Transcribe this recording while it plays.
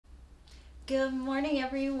Good morning,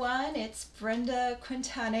 everyone. It's Brenda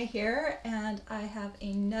Quintana here, and I have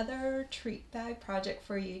another treat bag project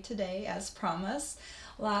for you today, as promised.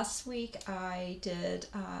 Last week I did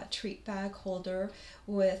a treat bag holder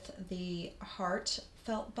with the heart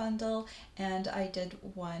felt bundle, and I did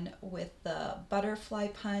one with the butterfly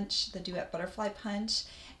punch, the duet butterfly punch.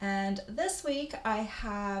 And this week I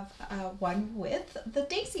have one with the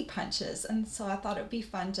daisy punches, and so I thought it would be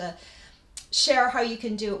fun to share how you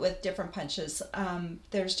can do it with different punches.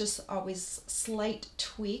 There's just always slight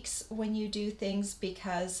tweaks when you do things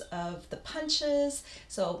because of the punches.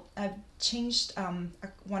 So I've changed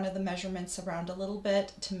one of the measurements around a little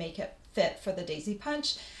bit to make it fit for the daisy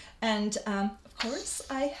punch. And of course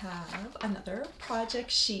I have another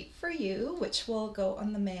project sheet for you, which will go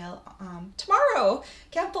on the mail tomorrow.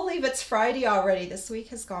 Can't believe it's Friday already. This week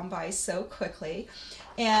has gone by so quickly.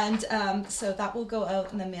 And so that will go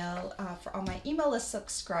out in the mail for all my email list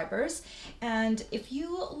subscribers. And if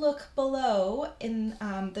you look below in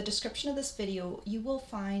the description of this video, you will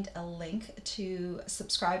find a link to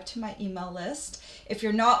subscribe to my email list. If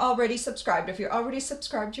you're not already subscribed, if you're already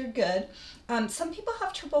subscribed, you're good. Some people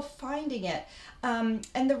have trouble finding it.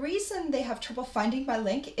 And the reason they have trouble finding my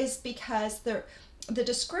link is because the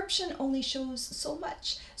description only shows so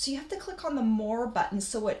much. So you have to click on the more button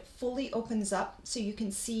so it fully opens up so you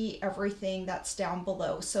can see everything that's down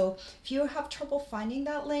below. So if you have trouble finding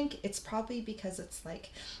that link, it's probably because it's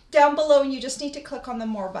like down below and you just need to click on the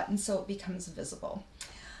more button so it becomes visible.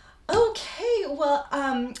 Okay, well,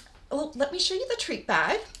 let me show you the treat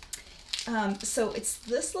bag. So it's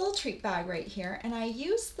this little treat bag right here, and I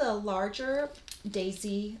use the larger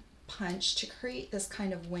daisy punch to create this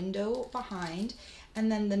kind of window behind, and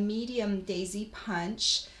then the medium daisy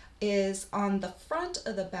punch is on the front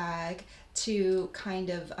of the bag to kind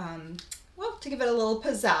of well, to give it a little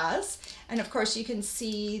pizzazz. And of course you can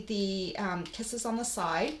see the kisses on the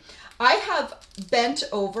side. I have bent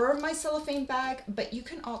over my cellophane bag, but you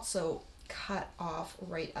can also cut off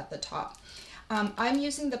right at the top. I'm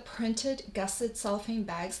using the printed gusseted cellophane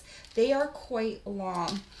bags. They are quite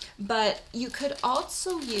long, but you could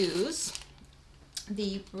also use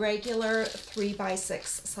the regular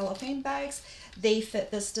 3x6 cellophane bags. They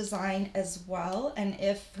fit this design as well, and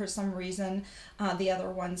if for some reason the other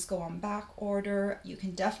ones go on back order, you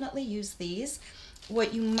can definitely use these.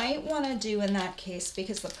 What you might want to do in that case,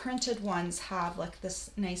 because the printed ones have like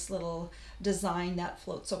this nice little design that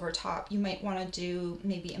floats over top, you might want to do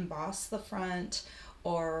maybe emboss the front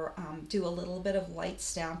or do a little bit of light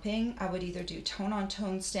stamping. I would either do tone on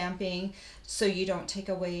tone stamping so you don't take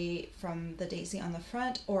away from the daisy on the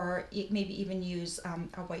front, or maybe even use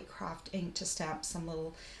a white craft ink to stamp some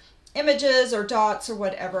little images or dots or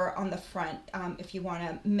whatever on the front, if you want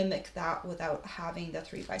to mimic that without having the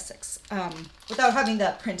 3x6, without having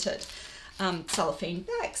the printed cellophane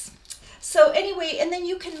bags. So anyway, and then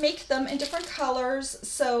you can make them in different colors.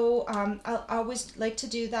 So I always like to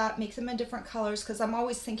do that, make them in different colors, because I'm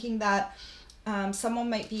always thinking that someone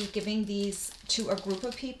might be giving these to a group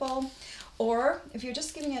of people. Or if you're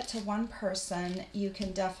just giving it to one person, you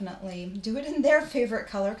can definitely do it in their favorite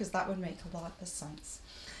color, because that would make a lot of sense.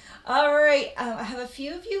 All right, I have a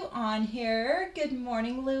few of you on here. Good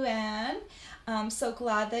morning, Luann. I'm so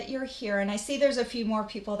glad that you're here. And I see there's a few more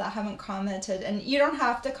people that haven't commented, and you don't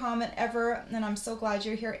have to comment ever, and I'm so glad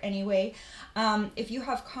you're here anyway. If you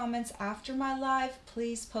have comments after my live,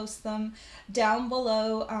 please post them down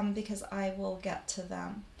below because I will get to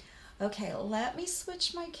them. Okay, let me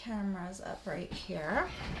switch my cameras up right here.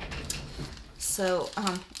 So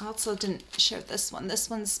I also didn't share this one.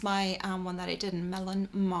 This one's my one that I did in Melon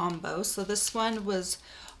Mambo. So this one was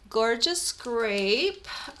Gorgeous Grape.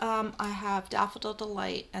 I have Daffodil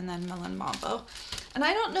Delight and then Melon Mambo. And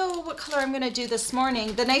I don't know what color I'm going to do this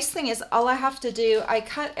morning. The nice thing is all I have to do, I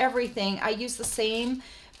cut everything. I use the same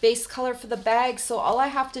base color for the bag. So all I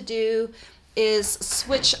have to do is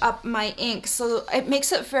switch up my ink, so it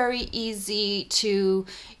makes it very easy to,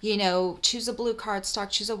 you know, choose a blue cardstock,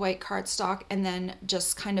 choose a white cardstock, and then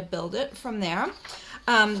just kind of build it from there.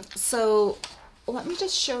 So let me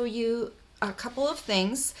just show you a couple of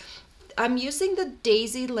things. I'm using the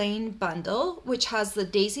Daisy Lane bundle, which has the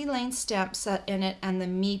Daisy Lane stamp set in it and the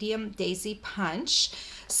medium daisy punch.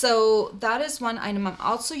 So that is one item. I'm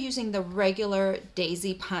also using the regular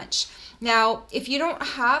daisy punch. Now, if you don't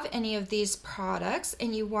have any of these products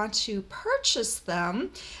and you want to purchase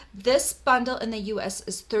them, this bundle in the US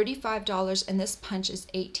is $35 and this punch is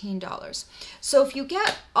 $18. So if you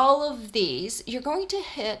get all of these, you're going to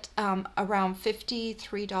hit around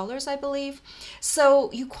 $53, I believe.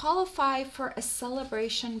 So you qualify for a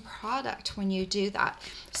celebration product when you do that.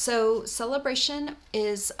 So celebration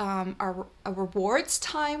is a rewards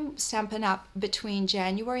time, Stampin' Up! Between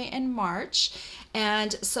January and March.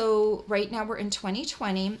 And so right now we're in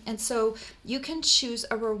 2020, and so you can choose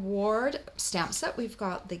a reward stamp set. We've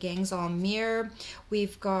got the Gangs All Mirror.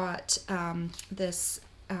 We've got this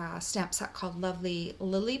stamp set called Lovely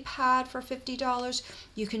Lily Pad for $50.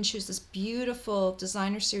 You can choose this beautiful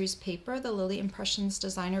designer series paper, the Lily Impressions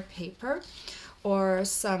designer paper, or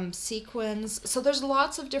some sequins. So there's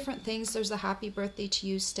lots of different things. There's a Happy Birthday to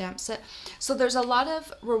You stamp set. So there's a lot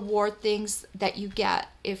of reward things that you get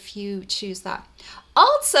if you choose that.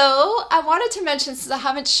 Also, I wanted to mention, since I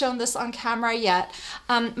haven't shown this on camera yet,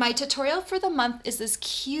 my tutorial for the month is this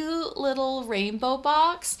cute little rainbow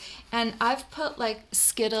box, and I've put like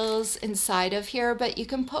Skittles inside of here, but you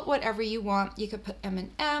can put whatever you want. You could put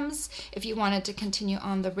M&Ms if you wanted to continue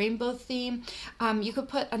on the rainbow theme. You could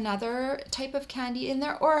put another type of candy in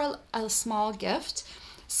there, or a small gift.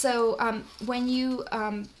 So when you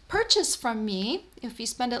purchase from me, if you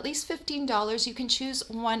spend at least $15, you can choose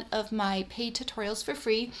one of my paid tutorials for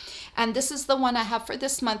free. And this is the one I have for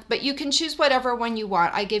this month, but you can choose whatever one you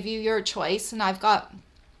want. I give you your choice, and I've got,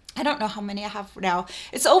 I don't know how many I have now.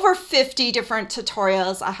 It's over 50 different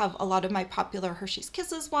tutorials. I have a lot of my popular Hershey's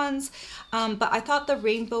Kisses ones, but I thought the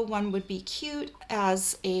rainbow one would be cute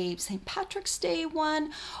as a St. Patrick's Day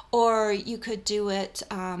one, or you could do it,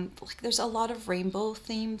 like there's a lot of rainbow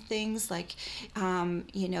themed things, like,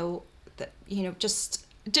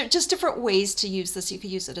 just different ways to use this. You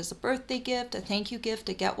could use it as a birthday gift, a thank you gift,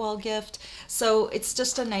 a get well gift. So it's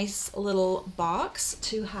just a nice little box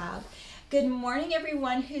to have. Good morning,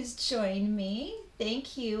 everyone who's joined me.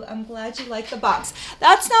 Thank you. I'm glad you like the box.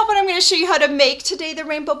 That's not what I'm going to show you how to make today, the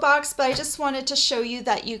rainbow box, but I just wanted to show you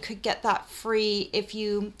that you could get that free if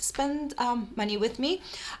you spend money with me.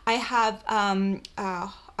 I have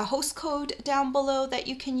a host code down below that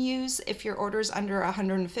you can use if your order is under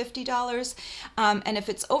 $150. And if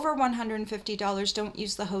it's over $150, don't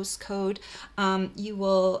use the host code. You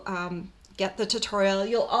will get the tutorial.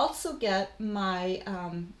 You'll also get my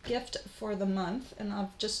gift for the month, and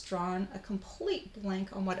I've just drawn a complete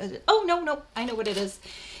blank on what it is. Oh, no, I know what it is.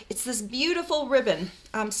 It's this beautiful ribbon.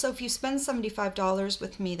 So if you spend $75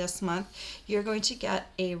 with me this month, you're going to get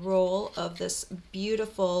a roll of this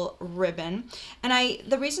beautiful ribbon. And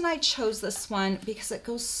the reason I chose this one, because it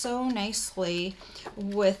goes so nicely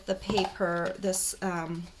with the paper, this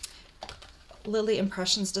Lily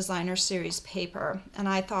Impressions Designer Series paper, and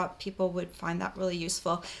I thought people would find that really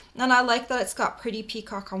useful. And I like that it's got pretty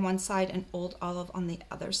peacock on one side and old olive on the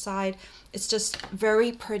other side. It's just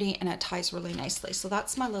very pretty, and it ties really nicely. So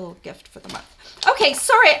that's my little gift for the month. Okay,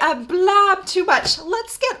 sorry, I blabbed too much.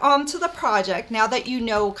 Let's get on to the project now that you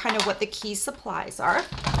know kind of what the key supplies are.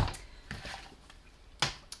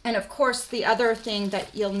 And of course, the other thing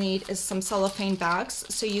that you'll need is some cellophane bags.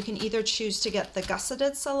 So you can either choose to get the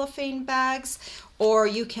gusseted cellophane bags, or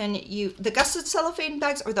you can use the gusseted cellophane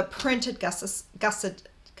bags, or the printed gusseted,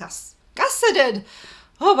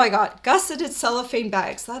 oh my God, gusseted cellophane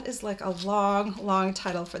bags. That is like a long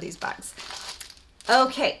title for these bags.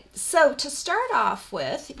 Okay, so to start off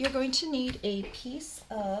with, you're going to need a piece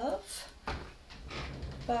of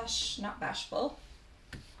not bashful.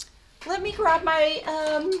 Let me grab my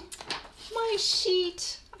my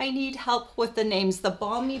sheet. I need help with the names. The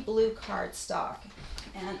Balmy Blue cardstock,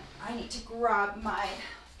 and I need to grab my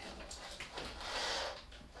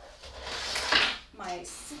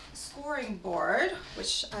scoring board,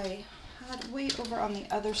 which I had way over on the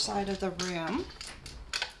other side of the room.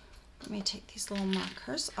 Let me take these little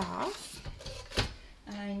markers off.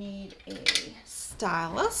 And I need a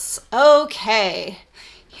stylus. Okay,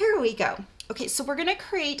 here we go. Okay, so we're gonna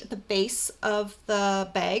create the base of the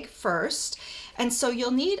bag first. And so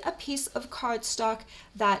you'll need a piece of cardstock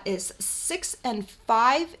that is 6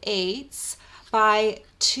 5/8 by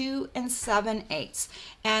 2 7/8.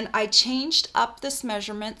 And I changed up this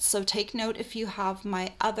measurement, so take note if you have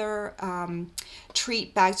my other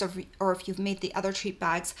treat bags, or if you've made the other treat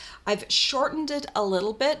bags. I've shortened it a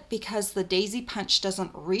little bit because the daisy punch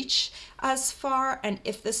doesn't reach as far, and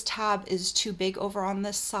if this tab is too big over on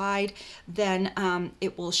this side, then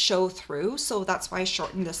it will show through. So that's why I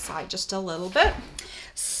shortened this side just a little bit.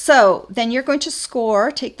 So then you're going to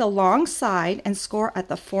score, take the long side and score at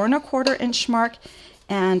the 4 1/4 inch mark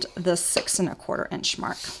and the 6 1/4 inch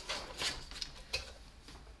mark. Set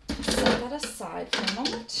that aside for a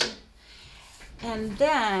moment. And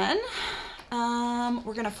then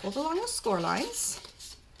we're going to fold along the score lines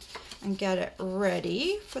and get it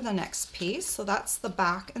ready for the next piece. So that's the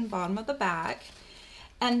back and bottom of the bag.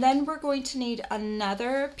 And then we're going to need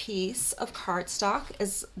another piece of cardstock.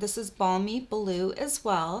 This is Balmy Blue as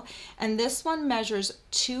well. And this one measures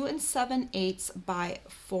 2 7/8 by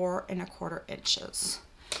 4 1/4 inches.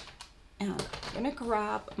 And I'm gonna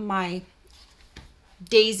grab my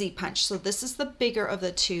daisy punch. So this is the bigger of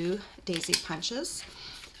the two daisy punches.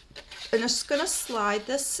 I'm just gonna slide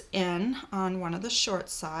this in on one of the short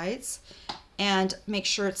sides and make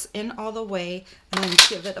sure it's in all the way and then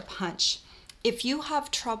give it a punch. If you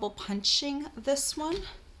have trouble punching this one,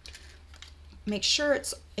 make sure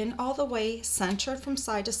it's in all the way, centered from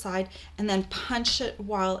side to side, and then punch it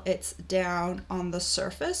while it's down on the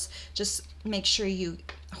surface. Just make sure you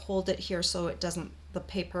hold it here so it doesn't, the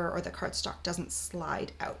paper or the cardstock doesn't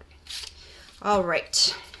slide out. All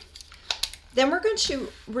right. Then we're going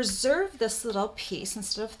to reserve this little piece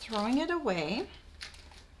instead of throwing it away.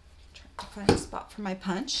 Try to find a spot for my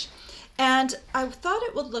punch. And I thought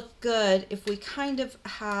it would look good if we kind of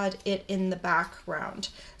had it in the background.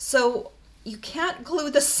 So you can't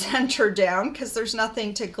glue the center down because there's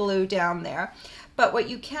nothing to glue down there. But what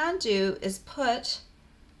you can do is put,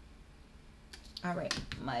 all right,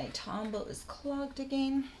 my Tombow is clogged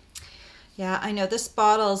again. Yeah, I know this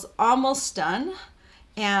bottle's almost done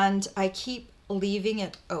and I keep leaving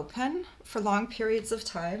it open for long periods of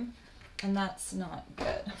time and that's not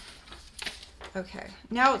good. Okay,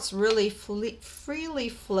 now it's really freely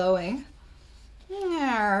flowing.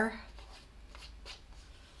 I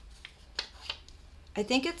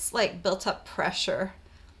think it's like built up pressure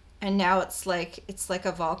and now it's like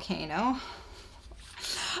a volcano.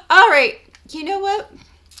 All right, you know what?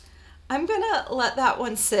 I'm gonna let that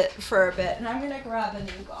one sit for a bit and I'm gonna grab a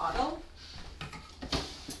new bottle.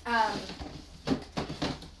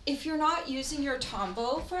 If you're not using your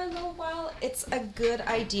Tombow for a little while, it's a good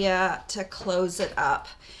idea to close it up.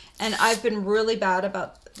 And I've been really bad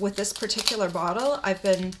with this particular bottle. I've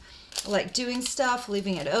been like doing stuff,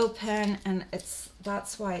 leaving it open, and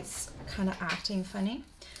that's why it's kind of acting funny.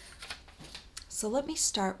 So let me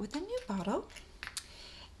start with a new bottle.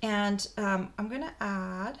 And I'm gonna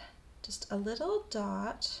add just a little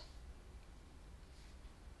dot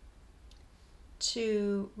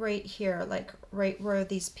to right here, like right where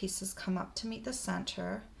these pieces come up to meet the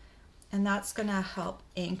center, and that's going to help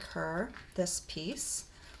anchor this piece.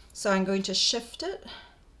 So I'm going to shift it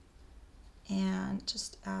and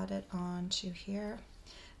just add it onto here.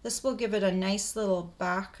 This will give it a nice little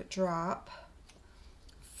backdrop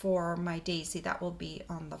for my daisy that will be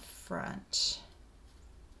on the front.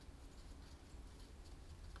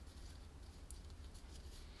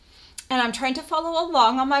 And I'm trying to follow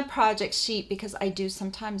along on my project sheet because I do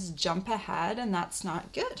sometimes jump ahead and that's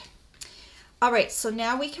not good. All right, so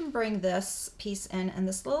now we can bring this piece in and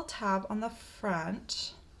this little tab on the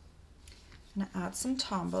front. I'm gonna add some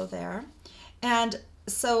Tombow there. And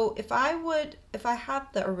so if I had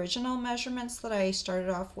the original measurements that I started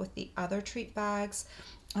off with the other treat bags,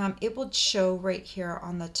 it would show right here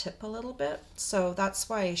on the tip a little bit. So that's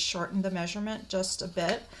why I shortened the measurement just a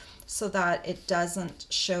bit, so that it doesn't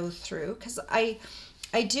show through, because I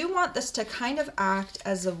do want this to kind of act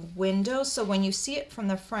as a window, so when you see it from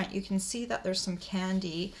the front you can see that there's some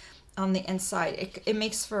candy on the inside. It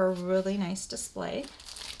makes for a really nice display.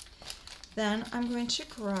 Then I'm going to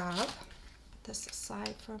grab this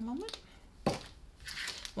aside for a moment,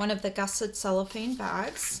 one of the Gusseted cellophane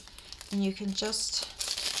bags, and you can just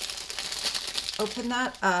open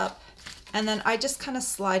that up, and then I just kind of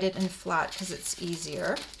slide it in flat because it's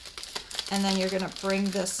easier. And then you're going to bring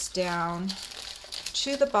this down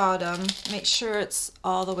to the bottom, make sure it's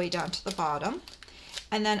all the way down to the bottom.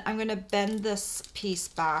 And then I'm going to bend this piece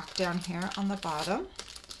back down here on the bottom.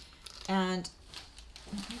 And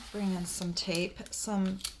let me bring in some tape,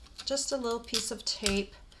 just a little piece of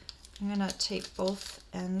tape. I'm going to tape both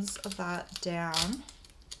ends of that down.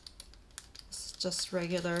 It's just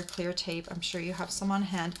regular clear tape. I'm sure you have some on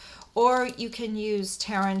hand. Or you can use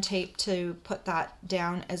Terran tape to put that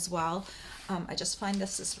down as well. I just find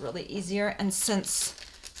this is really easier, and since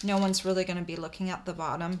no one's really going to be looking at the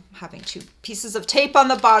bottom, having two pieces of tape on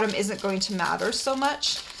the bottom isn't going to matter so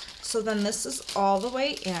much. So then this is all the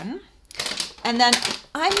way in. And then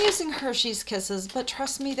I'm using Hershey's Kisses, but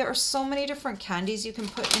trust me, there are so many different candies you can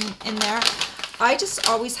put in there. I just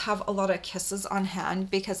always have a lot of kisses on hand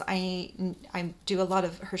because I do a lot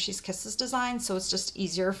of Hershey's Kisses design, so it's just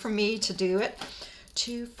easier for me to do it.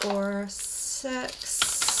 2, 4,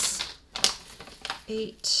 6,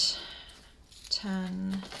 8,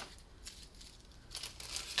 10,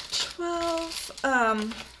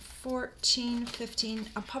 12, 14, 15.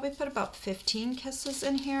 I'll probably put about 15 kisses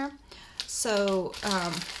in here. So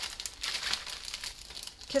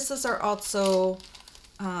kisses are also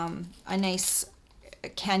a nice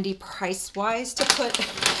candy price-wise to put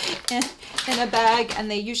in a bag, and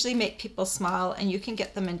they usually make people smile, and you can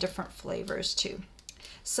get them in different flavors too.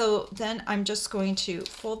 So then I'm just going to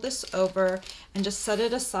fold this over and just set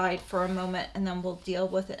it aside for a moment, and then we'll deal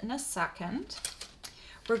with it in a second.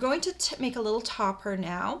 We're going to make a little topper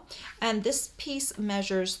now, and this piece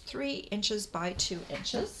measures 3 inches by 2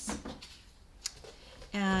 inches.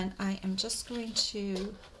 And I am just going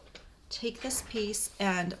to take this piece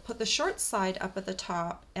and put the short side up at the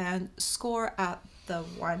top and score at the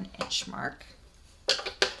 1 inch mark.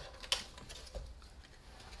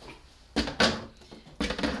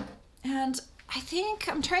 And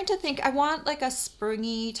I'm trying to think, I want like a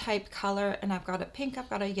springy type color, and I've got a pink, I've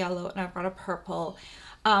got a yellow, and I've got a purple.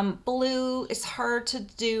 Blue, it's hard to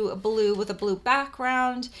do a blue with a blue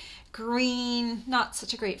background. Green, not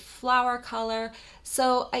such a great flower color.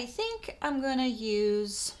 So I think I'm gonna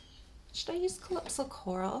use, should I use Calypso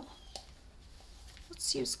Coral?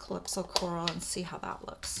 Let's use Calypso Coral and see how that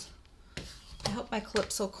looks. I hope my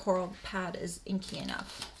Calypso Coral pad is inky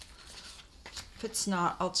enough. If it's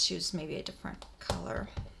not, I'll choose maybe a different color.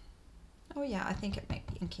 Oh yeah, I think it might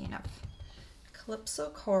be inky enough. Calypso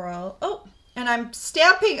Coral. Oh, and I'm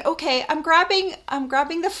stamping. Okay, I'm grabbing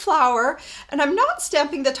the flower, and I'm not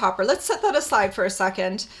stamping the topper. Let's set that aside for a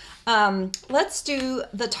second. Let's do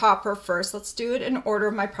the topper first. Let's do it in order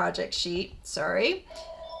of my project sheet. Sorry.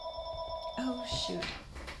 Oh shoot.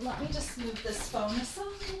 Let me just move this phone aside.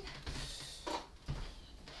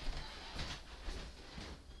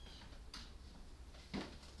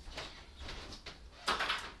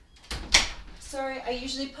 Sorry, I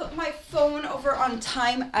usually put my phone over on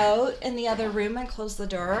timeout in the other room and close the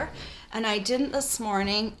door, and I didn't this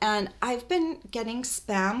morning, and I've been getting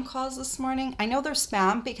spam calls this morning. I know they're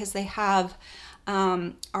spam because they have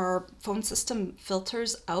our phone system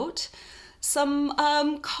filters out some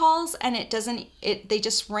calls, and they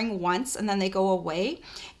just ring once and then they go away.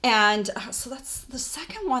 And so that's the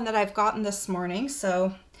second one that I've gotten this morning.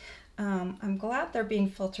 So I'm glad they're being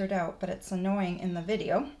filtered out, but it's annoying in the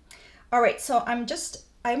video. All right, so I'm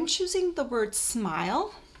choosing the word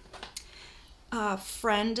smile.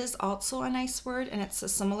 Friend is also a nice word, and it's a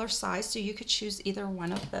similar size, so you could choose either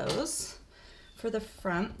one of those for the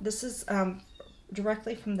front. This is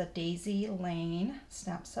directly from the Daisy Lane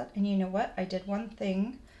stamp set. And you know what? I did one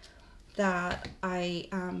thing that I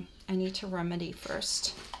need to remedy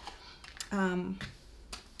first. I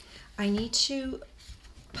need to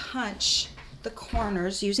punch the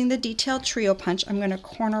corners using the detailed trio punch. I'm going to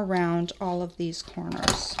corner round all of these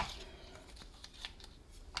corners.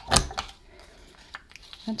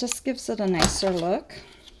 It just gives it a nicer look,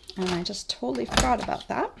 and I just totally forgot about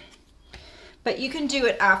that. But you can do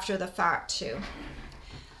it after the fact too.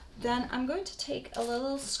 Then I'm going to take a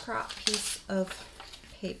little scrap piece of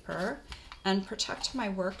paper and protect my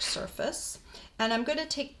work surface. And I'm going to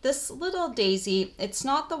take this little daisy. It's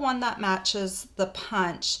not the one that matches the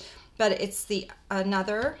punch, but it's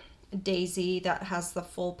another daisy that has the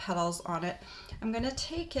full petals on it. I'm going to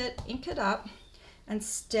take it, ink it up, and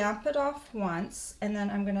stamp it off once, and then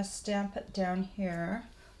I'm going to stamp it down here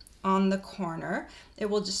on the corner. It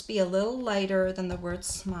will just be a little lighter than the word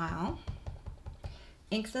smile.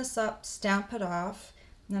 Ink this up, stamp it off,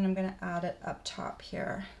 and then I'm going to add it up top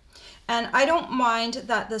here. And I don't mind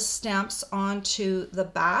that this stamps onto the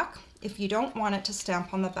back. If you don't want it to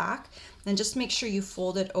stamp on the back, then just make sure you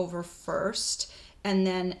fold it over first, and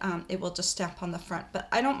then it will just stamp on the front. But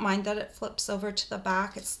I don't mind that it flips over to the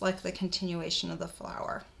back. It's like the continuation of the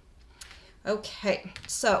flower. Okay,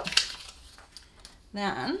 so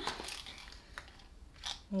then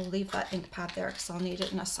we'll leave that ink pad there because I'll need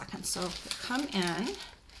it in a second. So come in,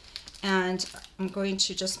 and I'm going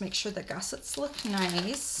to just make sure the gussets look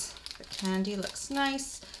nice. The candy looks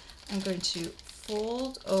nice. I'm going to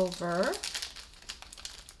fold over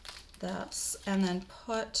this and then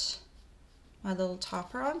put my little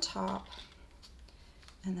topper on top,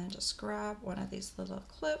 and then just grab one of these little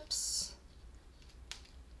clips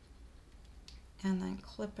and then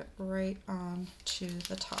clip it right on to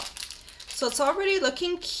the top. So it's already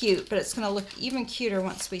looking cute, but it's going to look even cuter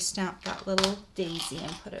once we stamp that little daisy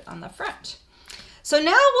and put it on the front. So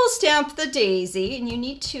now we'll stamp the daisy, and you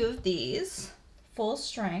need 2 of these. full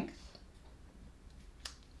strength.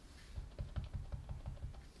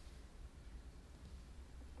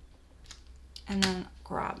 And then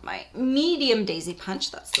grab my medium daisy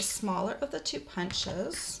punch. That's the smaller of the two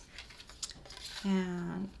punches.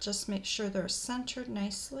 And just make sure they're centered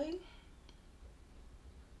nicely.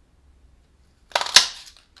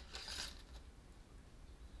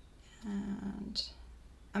 And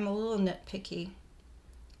I'm a little nitpicky.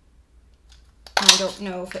 I don't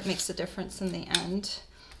know if it makes a difference in the end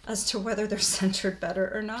as to whether they're centered better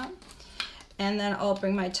or not. And then I'll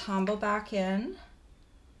bring my tombow back in,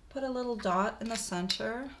 put a little dot in the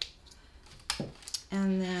center,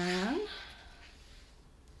 and then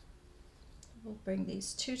we'll bring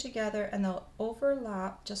these two together and they'll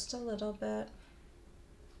overlap just a little bit.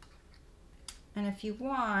 And if you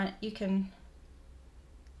want, you can,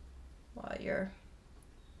 while you're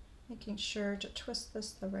making sure to twist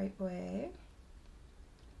this the right way,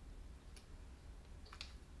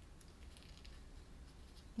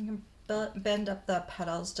 you can bend up the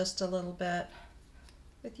petals just a little bit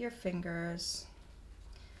with your fingers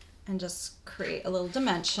and just create a little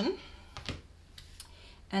dimension.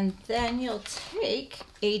 And then you'll take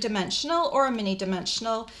a dimensional or a mini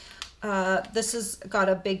dimensional. This has got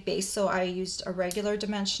a big base, so I used a regular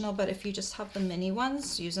dimensional, but if you just have the mini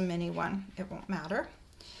ones, use a mini one. It won't matter.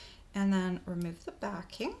 And then remove the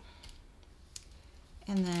backing.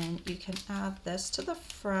 And then you can add this to the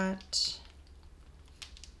front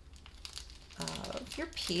of your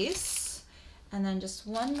piece. And then just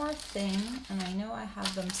one more thing, and I know I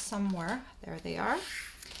have them somewhere. There they are.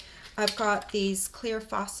 I've got these clear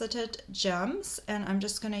faceted gems, and I'm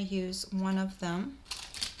just going to use one of them.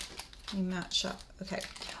 Let me match up. Okay.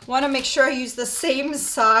 Want to make sure I use the same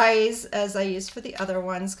size as I used for the other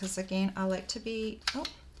ones, because again, I like to be, oh,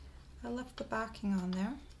 I left the backing on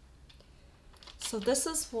there. So this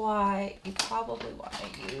is why you probably want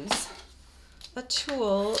to use a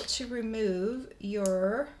tool to remove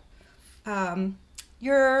your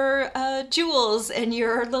jewels and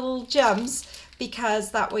your little gems,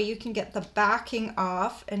 because that way you can get the backing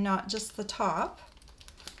off and not just the top.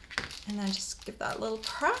 And then just give that little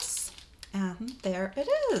press, and there it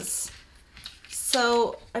is.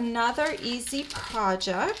 So another easy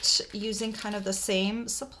project using kind of the same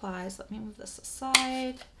supplies. Let me move this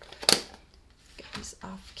aside, get these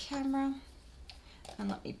off camera, and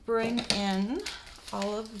let me bring in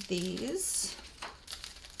all of these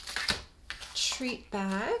treat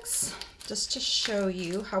bags just to show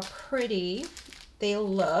you how pretty they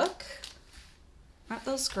look. Aren't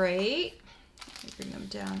those great? Let me bring them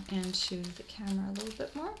down into the camera a little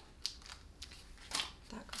bit more.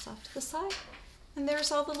 That goes off to the side. And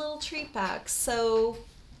there's all the little treat bags. So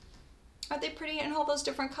aren't they pretty in all those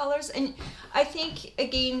different colors? And I think,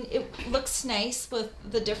 again, it looks nice with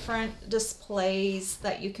the different displays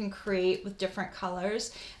that you can create with different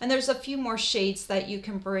colors. And there's a few more shades that you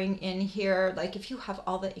can bring in here. Like if you have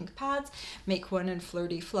all the ink pads, make one in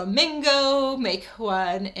Flirty Flamingo, make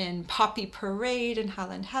one in Poppy Parade and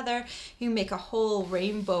Highland Heather. You can make a whole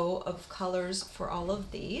rainbow of colors for all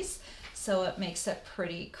of these. So it makes it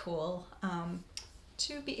pretty cool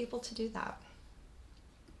to be able to do that.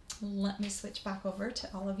 Let me switch back over to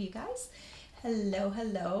all of you guys. Hello,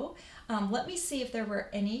 hello. Let me see if there were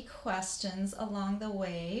any questions along the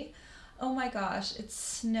way. Oh my gosh, it's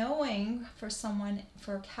snowing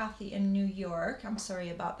for Kathy in New York. I'm sorry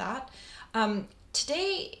about that.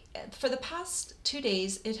 Today, for the past 2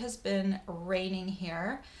 days, it has been raining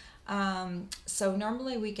here. So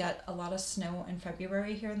normally we get a lot of snow in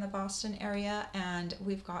February here in the Boston area, and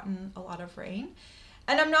we've gotten a lot of rain.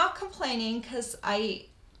 And I'm not complaining, because I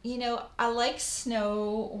like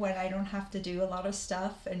snow when I don't have to do a lot of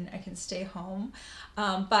stuff and I can stay home.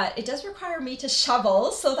 But it does require me to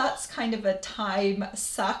shovel, so that's kind of a time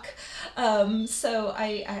suck. So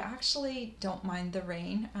I actually don't mind the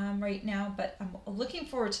rain right now, but I'm looking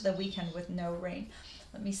forward to the weekend with no rain.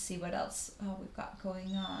 Let me see what else we've got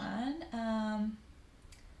going on.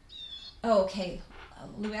 Okay,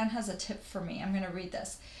 Luann has a tip for me. I'm going to read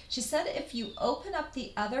this. She said if you open up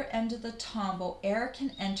the other end of the tombow, air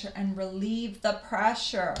can enter and relieve the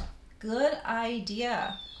pressure. Good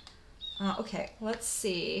idea. Okay, let's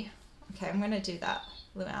see. Okay, I'm going to do that,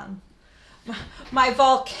 Luann. My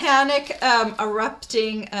volcanic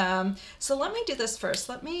erupting. So let me do this first.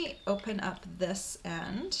 Let me open up this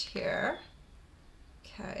end here.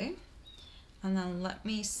 Okay, and then let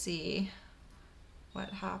me see what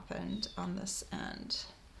happened on this end.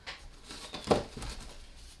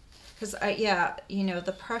 Because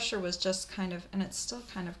the pressure was just kind of, and it's still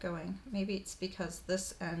kind of going. Maybe it's because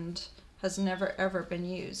this end has never ever been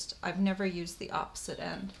used. I've never used the opposite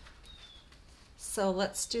end. So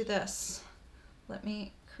let's do this. Let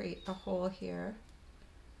me create a hole here.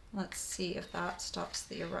 Let's see if that stops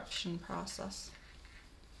the eruption process.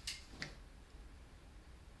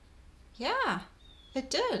 Yeah, it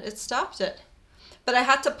did. It stopped it. But I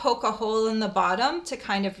had to poke a hole in the bottom to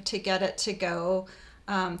kind of to get it to go,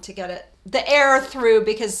 to get it the air through,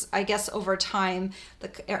 because I guess over time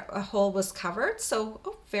a hole was covered.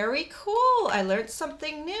 So very cool. I learned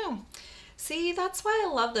something new. See, that's why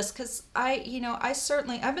I love this, because I've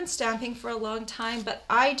been stamping for a long time, but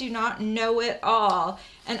I do not know it all.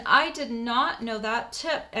 And I did not know that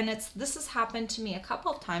tip. And this has happened to me a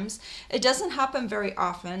couple of times. It doesn't happen very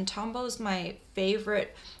often. Tombow is my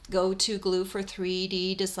favorite go-to glue for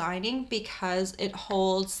 3D designing because it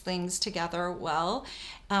holds things together well,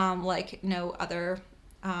 like no other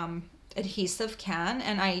adhesive can.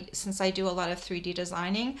 And since I do a lot of 3D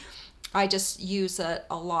designing, I just use it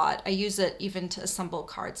a lot. I use it even to assemble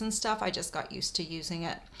cards and stuff. I just got used to using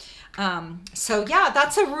it. So yeah,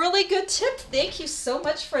 that's a really good tip. Thank you so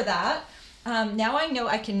much for that. Now I know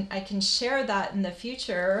I can share that in the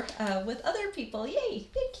future with other people. Yay,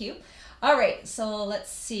 thank you. All right, so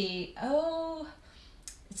let's see. Oh,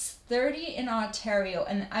 it's 30 in Ontario,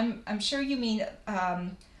 and I'm sure you mean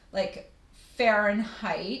like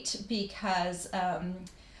Fahrenheit, because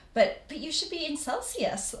but you should be in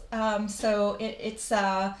Celsius. So it's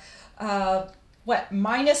what,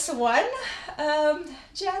 -1,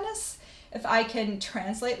 Janice? If I can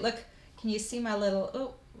translate, look, can you see my little,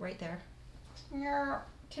 oh, right there,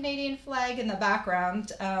 Canadian flag in the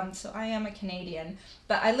background. So I am a Canadian,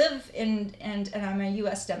 but I live and I'm a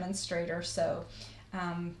US demonstrator. So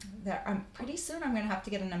pretty soon I'm gonna have to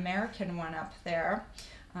get an American one up there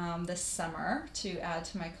this summer to add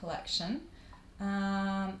to my collection.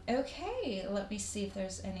 Okay, let me see if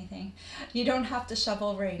there's anything. You don't have to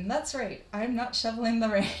shovel rain. That's right, I'm not shoveling the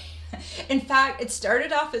rain. In fact, it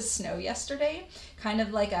started off as snow yesterday, kind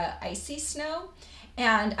of like a icy snow,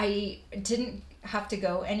 and I didn't have to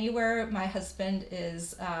go anywhere. My husband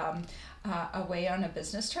is away on a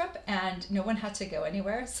business trip, and no one had to go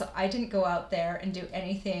anywhere, so I didn't go out there and do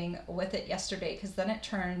anything with it yesterday, because then it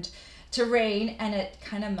turned to rain and it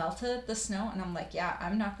kind of melted the snow, and I'm like, yeah,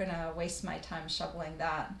 I'm not gonna waste my time shoveling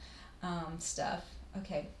that stuff.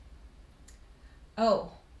 Okay.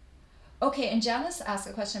 Oh, okay, and Janice asked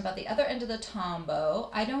a question about the other end of the Tombow.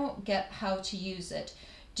 I don't get how to use it.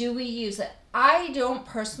 Do we use it? I don't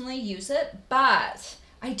personally use it, but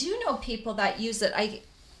I do know people that use it.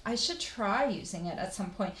 I should try using it at some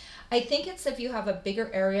point. I think it's if you have a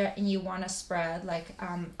bigger area and you want to spread like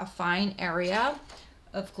a fine area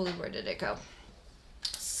of glue. Where did it go?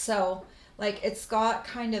 So like it's got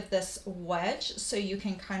kind of this wedge, so you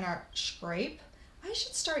can kind of scrape. I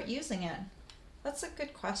should start using it. That's a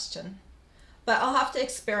good question. But I'll have to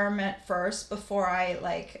experiment first before I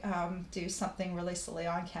like do something really silly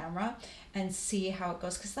on camera and see how it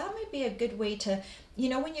goes, because that might be a good way to,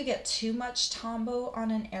 when you get too much Tombow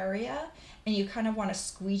on an area and you kind of want to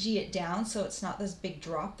squeegee it down so it's not this big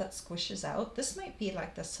drop that squishes out. This might be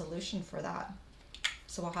like the solution for that.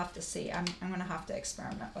 So we'll have to see. I'm going to have to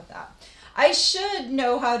experiment with that. I should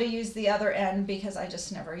know how to use the other end because I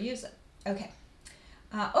just never use it. Okay.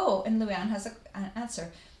 Oh, and Luann has an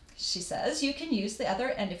answer. She says you can use the other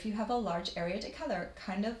end if you have a large area to color,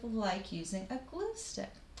 kind of like using a glue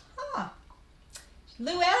stick. Huh.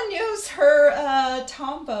 Luann used her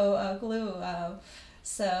Tombow glue.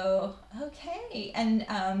 So, okay. And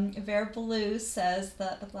Vera Blue says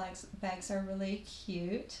that the bags are really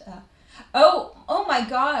cute. Oh my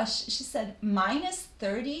gosh. She said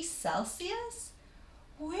 -30 Celsius?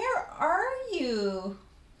 Where are you?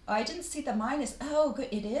 Oh, I didn't see the minus. Oh, good.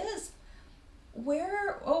 It is.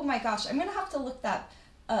 Where? Oh my gosh. I'm going to have to look that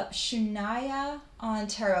up. Shunaya,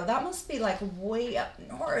 Ontario. That must be like way up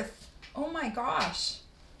north. Oh my gosh.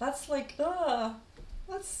 That's like, ugh.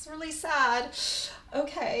 That's really sad.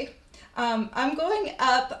 Okay. I'm going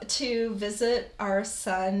up to visit our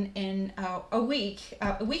son in a week.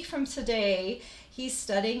 A week from today. He's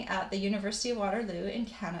studying at the University of Waterloo in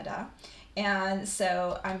Canada. And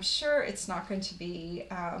so I'm sure it's not going to be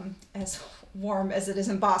as warm as it is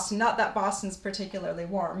in Boston. Not that Boston's particularly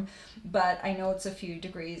warm, but I know it's a few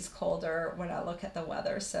degrees colder when I look at the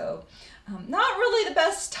weather. So not really the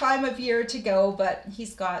best time of year to go, but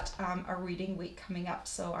he's got a reading week coming up.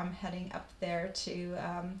 So I'm heading up there to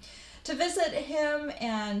visit him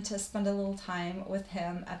and to spend a little time with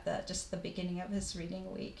him at just the beginning of his reading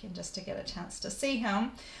week, and just to get a chance to see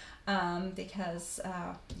him. because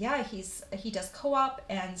yeah, he does co-op,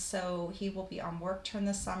 and so he will be on work turn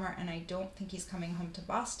this summer, and I don't think he's coming home to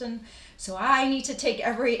Boston, so I need to take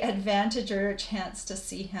every advantage or chance to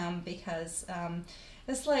see him, because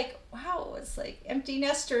it's like, wow, it's like empty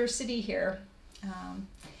nester city here.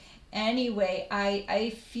 Anyway,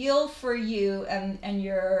 I feel for you and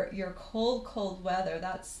your cold weather.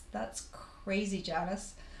 That's crazy,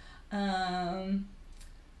 Janice. Um,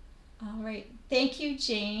 all right. Thank you,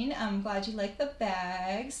 Jane. I'm glad you like the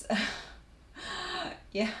bags.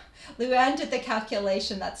 Yeah. Luann did the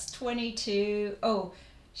calculation. That's 22. Oh,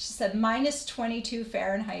 she said minus 22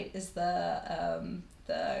 Fahrenheit is the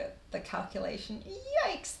calculation.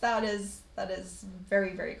 Yikes. That is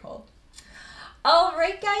very, very cold. All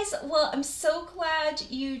right, guys. Well, I'm so glad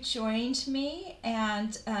you joined me,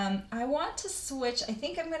 and I want to switch. I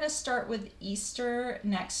think I'm going to start with Easter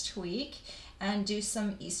next week and do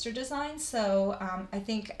some Easter designs. So I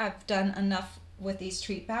think I've done enough with these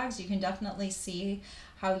treat bags. You can definitely see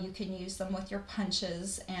how you can use them with your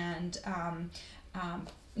punches, and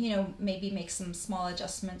maybe make some small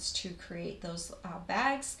adjustments to create those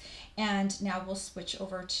bags. And now we'll switch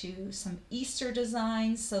over to some Easter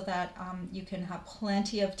designs so that you can have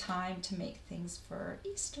plenty of time to make things for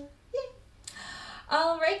Easter. Yay!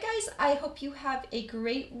 All right, guys, I hope you have a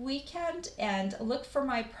great weekend, and look for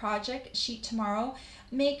my project sheet tomorrow.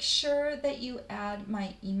 Make sure that you add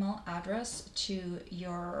my email address to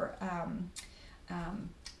your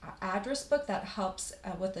address book. That helps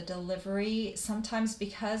with the delivery. Sometimes,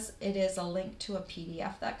 because it is a link to a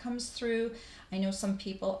PDF that comes through, I know some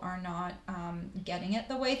people are not getting it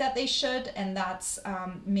the way that they should, and that's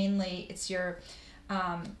mainly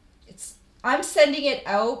I'm sending it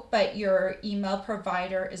out, but your email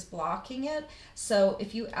provider is blocking it. So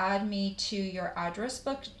if you add me to your address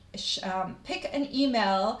book, pick an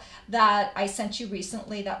email that I sent you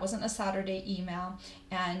recently that wasn't a Saturday email,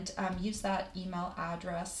 and use that email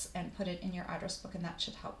address and put it in your address book, and that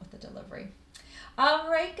should help with the delivery. All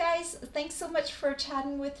right, guys, thanks so much for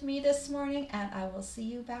chatting with me this morning, and I will see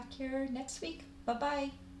you back here next week. Bye-bye.